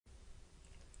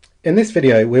In this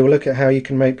video we will look at how you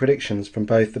can make predictions from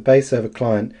both the Bayes server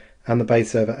client and the Bayes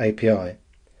server API.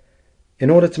 In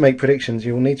order to make predictions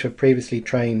you will need to have previously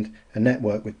trained a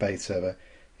network with Bayes server,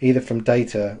 either from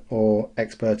data or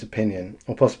expert opinion,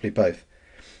 or possibly both.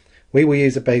 We will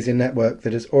use a Bayesian network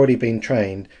that has already been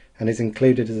trained and is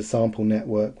included as a sample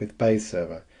network with Bayes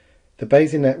server. The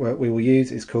Bayesian network we will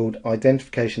use is called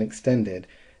Identification Extended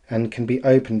and can be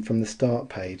opened from the start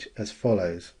page as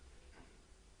follows.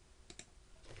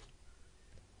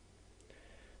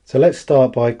 So let's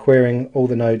start by querying all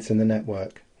the nodes in the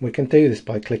network. We can do this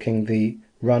by clicking the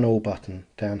Run All button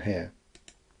down here.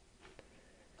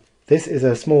 This is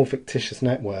a small fictitious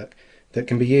network that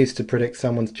can be used to predict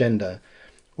someone's gender,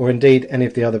 or indeed any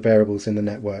of the other variables in the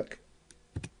network.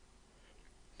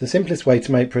 The simplest way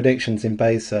to make predictions in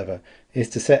Bayes server is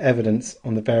to set evidence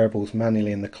on the variables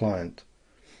manually in the client.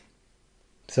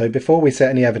 So before we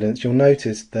set any evidence, you'll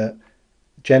notice that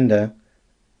gender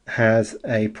has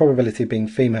a probability of being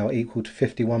female equal to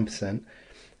 51%,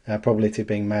 a probability of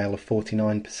being male of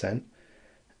 49%.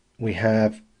 We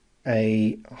have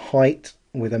a height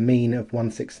with a mean of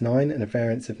 169 and a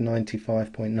variance of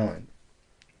 95.9.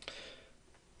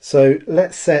 So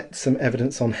let's set some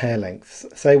evidence on hair lengths.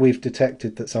 Say we've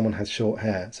detected that someone has short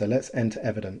hair, so let's enter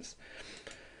evidence.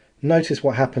 Notice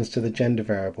what happens to the gender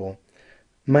variable.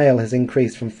 Male has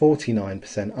increased from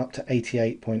 49% up to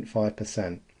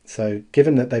 88.5%. So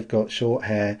given that they've got short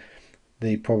hair,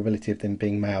 the probability of them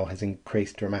being male has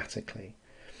increased dramatically.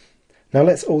 Now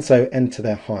let's also enter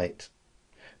their height.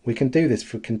 We can do this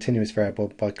for a continuous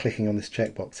variable by clicking on this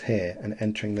checkbox here and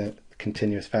entering the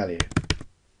continuous value.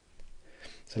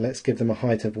 So let's give them a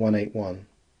height of 181.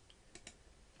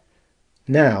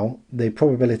 Now the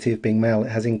probability of being male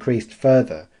has increased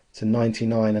further to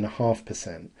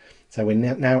 99.5%. So we're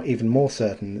now even more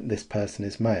certain that this person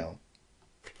is male.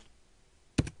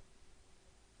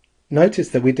 Notice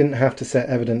that we didn't have to set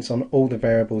evidence on all the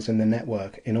variables in the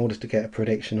network in order to get a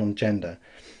prediction on gender.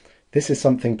 This is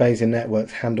something Bayesian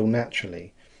networks handle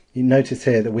naturally. You notice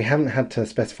here that we haven't had to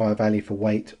specify a value for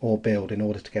weight or build in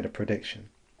order to get a prediction.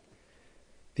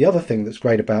 The other thing that's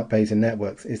great about Bayesian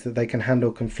networks is that they can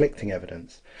handle conflicting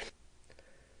evidence.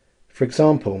 For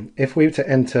example, if we were to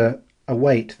enter a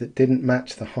weight that didn't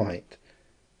match the height,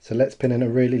 so let's put in a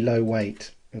really low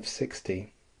weight of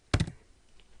 60.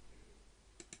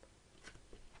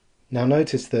 Now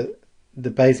notice that the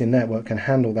Bayesian network can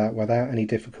handle that without any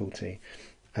difficulty,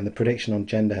 and the prediction on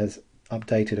gender has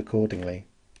updated accordingly.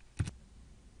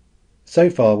 So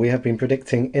far we have been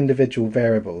predicting individual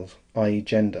variables, i.e.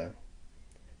 gender.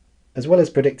 As well as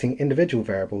predicting individual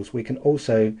variables, we can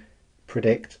also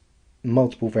predict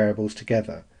multiple variables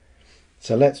together.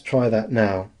 So let's try that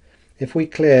now. If we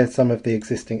clear some of the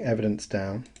existing evidence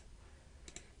down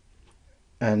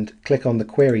and click on the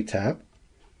Query tab,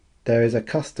 there is a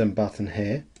custom button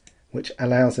here which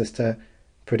allows us to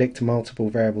predict multiple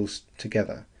variables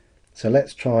together. So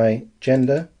let's try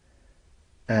gender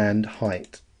and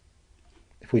height.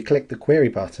 If we click the Query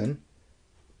button,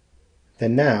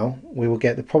 then now we will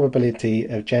get the probability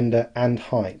of gender and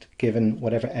height given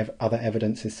whatever other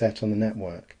evidence is set on the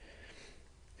network.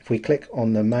 If we click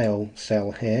on the male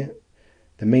cell here,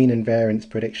 the mean and variance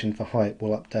prediction for height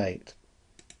will update.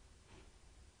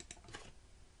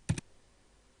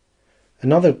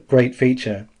 Another great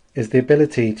feature is the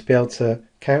ability to be able to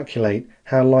calculate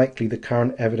how likely the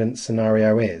current evidence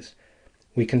scenario is.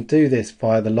 We can do this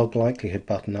via the log likelihood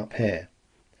button up here.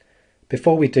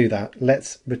 Before we do that,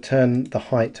 let's return the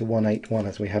height to 181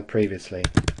 as we had previously.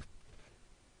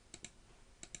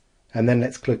 And then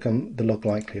let's click on the log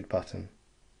likelihood button.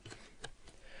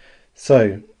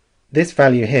 So this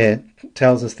value here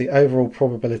tells us the overall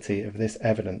probability of this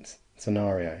evidence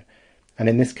scenario, and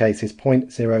in this case is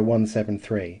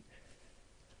 0.0173.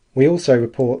 We also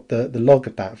report the log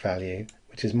of that value,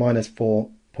 which is minus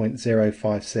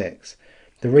 4.056.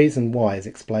 The reason why is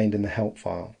explained in the help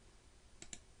file.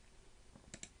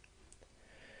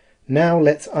 Now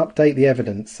let's update the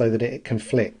evidence so that it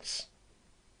conflicts.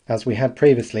 As we had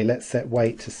previously, let's set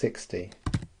weight to 60.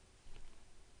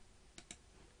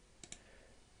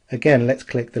 Again, let's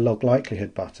click the log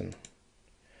likelihood button.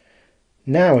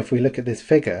 Now if we look at this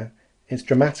figure, it's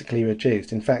dramatically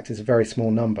reduced. In fact, it's a very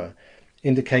small number,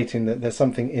 indicating that there's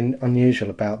something unusual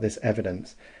about this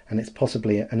evidence, and it's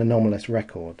possibly an anomalous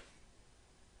record.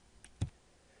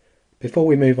 Before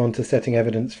we move on to setting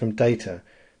evidence from data,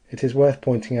 it is worth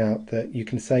pointing out that you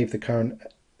can save the current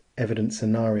evidence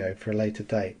scenario for a later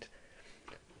date.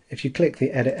 If you click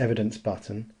the Edit Evidence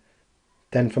button,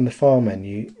 then from the File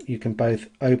menu you can both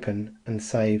open and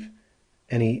save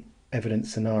any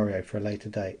evidence scenario for a later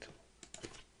date.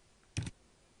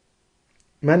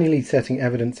 Manually setting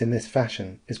evidence in this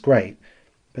fashion is great,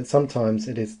 but sometimes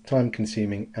it is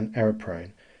time-consuming and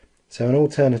error-prone. So an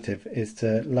alternative is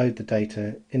to load the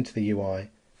data into the UI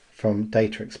from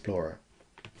Data Explorer.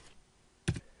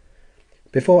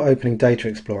 Before opening Data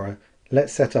Explorer,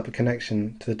 let's set up a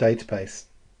connection to the database.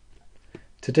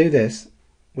 To do this,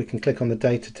 we can click on the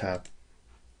Data tab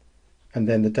and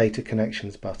then the Data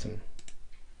Connections button.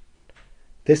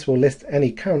 This will list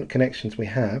any current connections we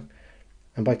have,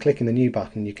 and by clicking the New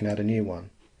button you can add a new one.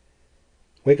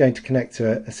 We're going to connect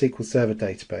to a SQL Server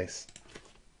database.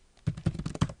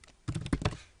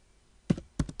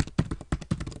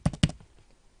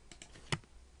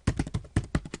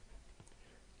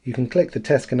 You can click the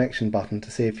Test Connection button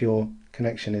to see if your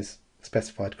connection is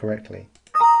specified correctly.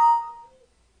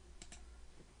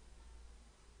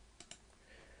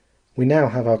 We now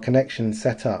have our connection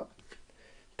set up.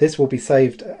 This will be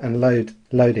saved and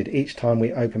loaded each time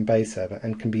we open Bayes Server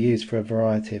and can be used for a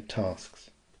variety of tasks.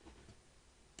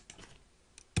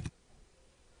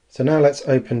 So now let's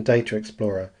open Data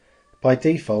Explorer. By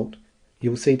default,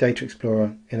 you will see Data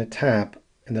Explorer in a tab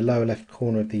in the lower left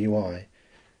corner of the UI.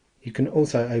 You can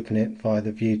also open it via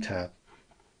the View tab.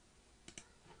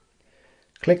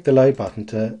 Click the Load button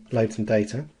to load some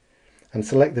data and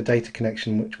select the data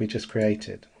connection which we just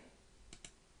created.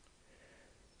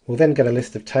 We'll then get a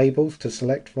list of tables to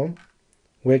select from.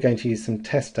 We're going to use some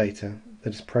test data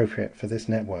that is appropriate for this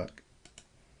network.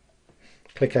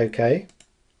 Click OK.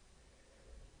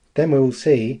 Then we will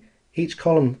see each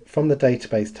column from the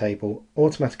database table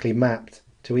automatically mapped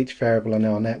to each variable in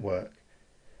our network.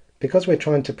 Because we're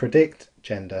trying to predict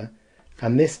gender,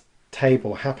 and this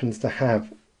table happens to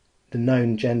have the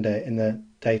known gender in the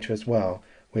data as well,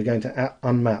 we're going to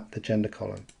unmap the gender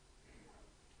column.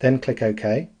 Then click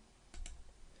OK,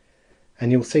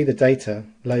 and you'll see the data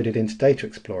loaded into Data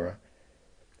Explorer.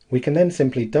 We can then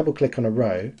simply double click on a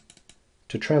row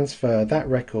to transfer that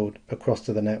record across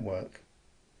to the network.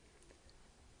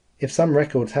 If some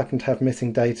records happen to have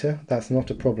missing data, that's not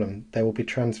a problem. They will be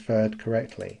transferred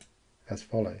correctly, as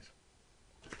follows.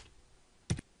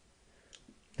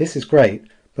 This is great,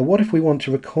 but what if we want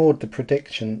to record the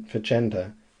prediction for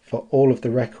gender for all of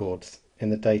the records in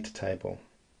the data table?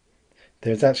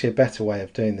 There is actually a better way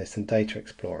of doing this in Data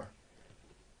Explorer.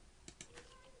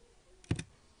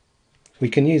 We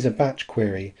can use a batch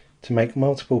query to make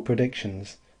multiple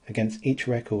predictions against each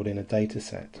record in a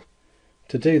dataset.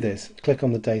 To do this, click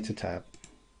on the Data tab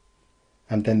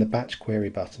and then the Batch Query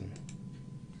button.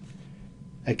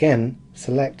 Again,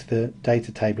 select the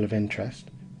data table of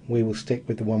interest. We will stick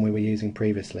with the one we were using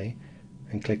previously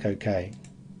and click OK.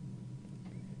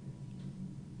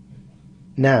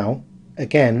 Now,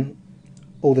 again,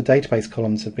 all the database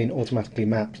columns have been automatically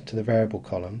mapped to the variable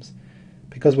columns.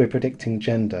 Because we're predicting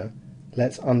gender,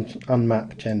 let's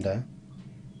unmap gender,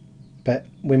 but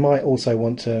we might also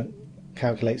want to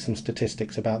calculate some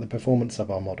statistics about the performance of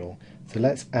our model. So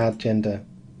let's add gender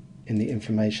in the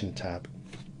Information tab.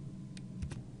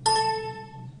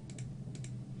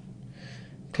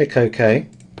 Click OK,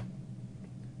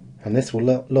 and this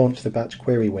will launch the batch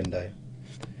query window.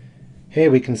 Here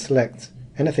we can select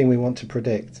anything we want to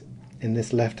predict in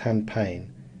this left-hand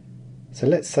pane. So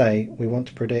let's say we want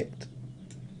to predict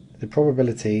the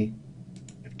probability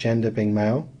of gender being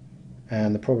male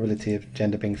and the probability of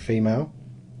gender being female.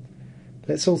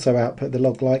 Let's also output the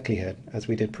log likelihood as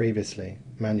we did previously,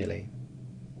 manually.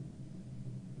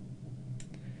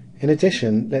 In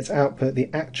addition, let's output the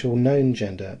actual known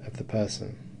gender of the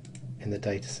person in the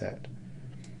dataset.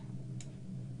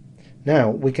 Now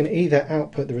we can either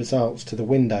output the results to the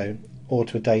window or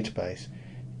to a database.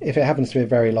 If it happens to be a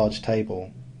very large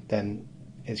table, then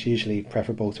it's usually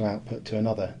preferable to output to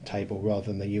another table rather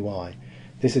than the UI.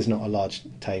 This is not a large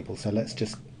table, so let's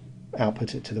just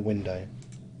output it to the window.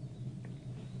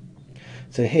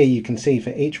 So here you can see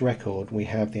for each record we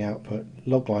have the output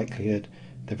log likelihood,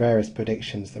 the various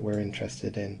predictions that we're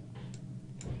interested in,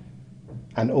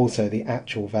 and also the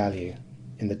actual value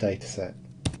in the dataset.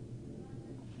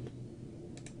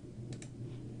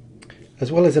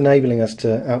 As well as enabling us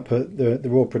to output the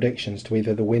raw predictions to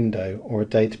either the window or a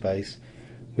database,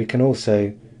 we can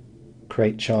also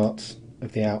create charts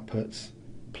of the outputs,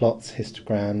 plots,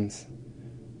 histograms,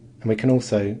 and we can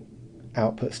also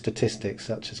output statistics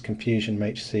such as confusion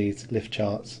matrices, lift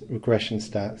charts, regression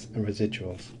stats, and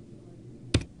residuals.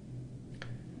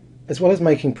 As well as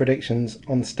making predictions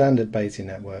on standard Bayesian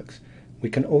networks, we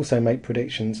can also make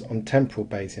predictions on temporal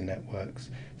Bayesian networks,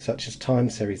 such as time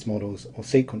series models or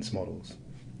sequence models.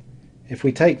 If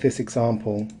we take this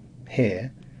example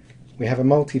here, we have a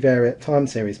multivariate time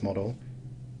series model.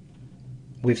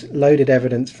 We've loaded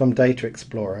evidence from Data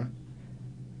Explorer,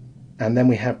 and then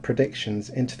we have predictions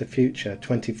into the future,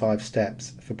 25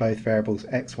 steps for both variables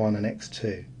x1 and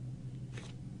x2.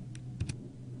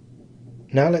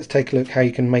 Now let's take a look how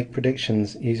you can make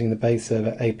predictions using the Bayes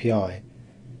Server API.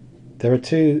 There are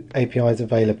two APIs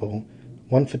available,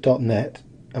 one for .NET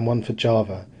and one for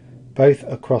Java. Both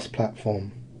are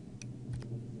cross-platform.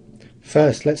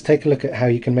 First, let's take a look at how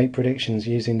you can make predictions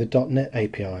using the .NET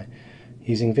API,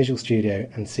 using Visual Studio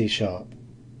and C#.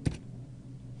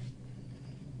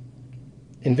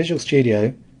 In Visual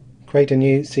Studio, create a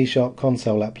new C#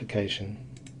 console application.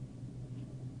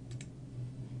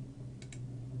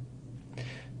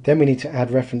 Then we need to add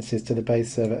references to the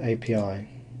Bayes Server API.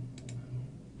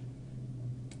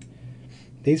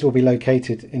 These will be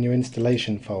located in your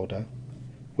installation folder.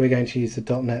 We're going to use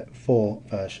the .NET 4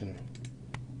 version.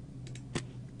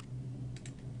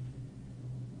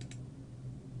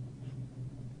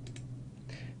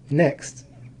 Next,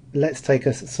 let's take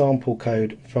a sample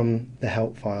code from the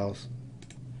help files.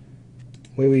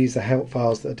 We will use the help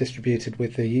files that are distributed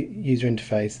with the user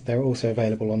interface. They're also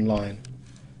available online.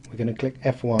 We're going to click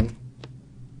F1.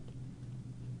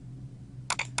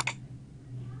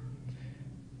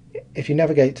 If you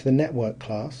navigate to the network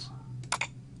class,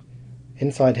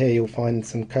 inside here you'll find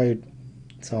some code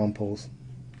samples.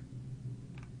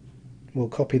 We'll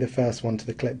copy the first one to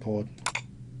the clipboard.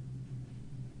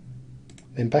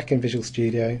 Then back in Visual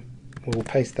Studio, we'll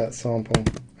paste that sample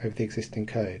over the existing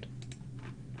code.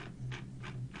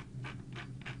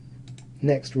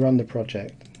 Next, run the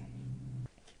project.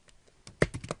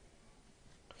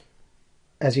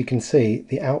 As you can see,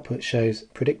 the output shows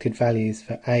predicted values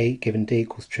for A given D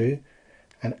equals true,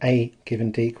 and A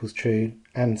given D equals true,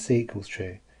 and C equals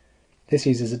true. This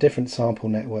uses a different sample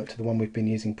network to the one we've been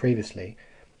using previously,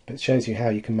 but shows you how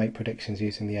you can make predictions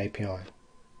using the API.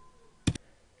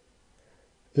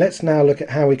 Let's now look at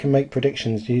how we can make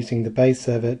predictions using the Bayes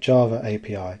Server Java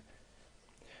API.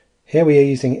 Here we are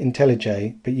using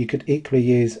IntelliJ, but you could equally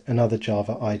use another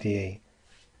Java IDE.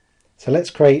 So let's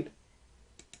create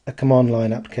a command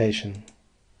line application.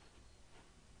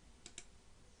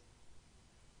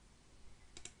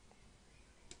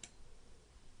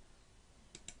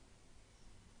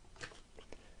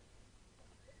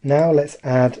 Now let's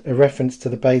add a reference to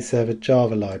the Bayes Server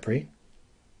Java library.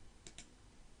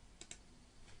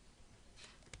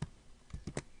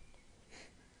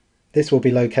 This will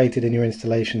be located in your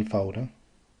installation folder.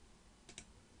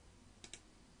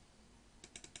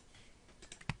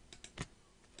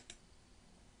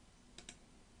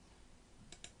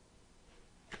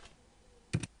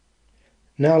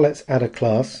 Now let's add a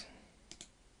class.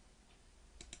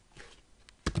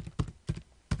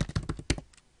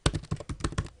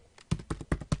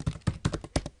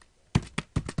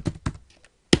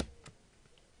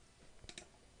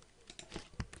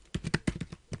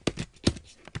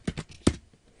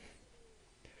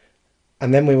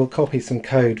 And then we will copy some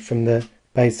code from the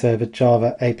Bayes Server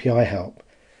Java API help.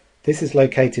 This is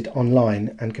located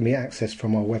online and can be accessed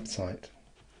from our website.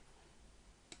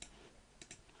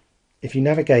 If you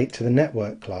navigate to the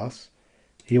network class,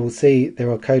 you will see there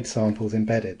are code samples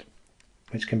embedded,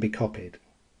 which can be copied.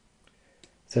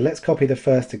 So let's copy the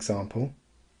first example.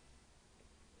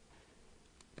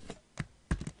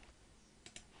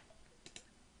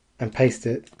 And paste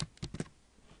it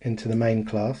into the main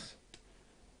class.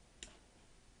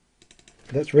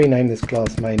 Let's rename this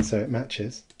class main so it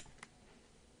matches,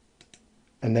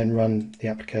 and then run the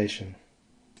application.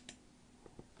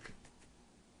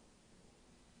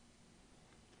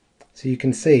 So you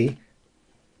can see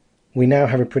we now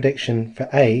have a prediction for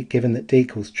A given that D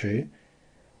equals true,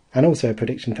 and also a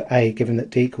prediction for A given that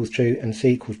D equals true and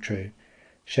C equals true,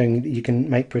 showing that you can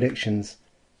make predictions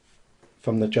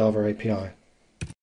from the Java API.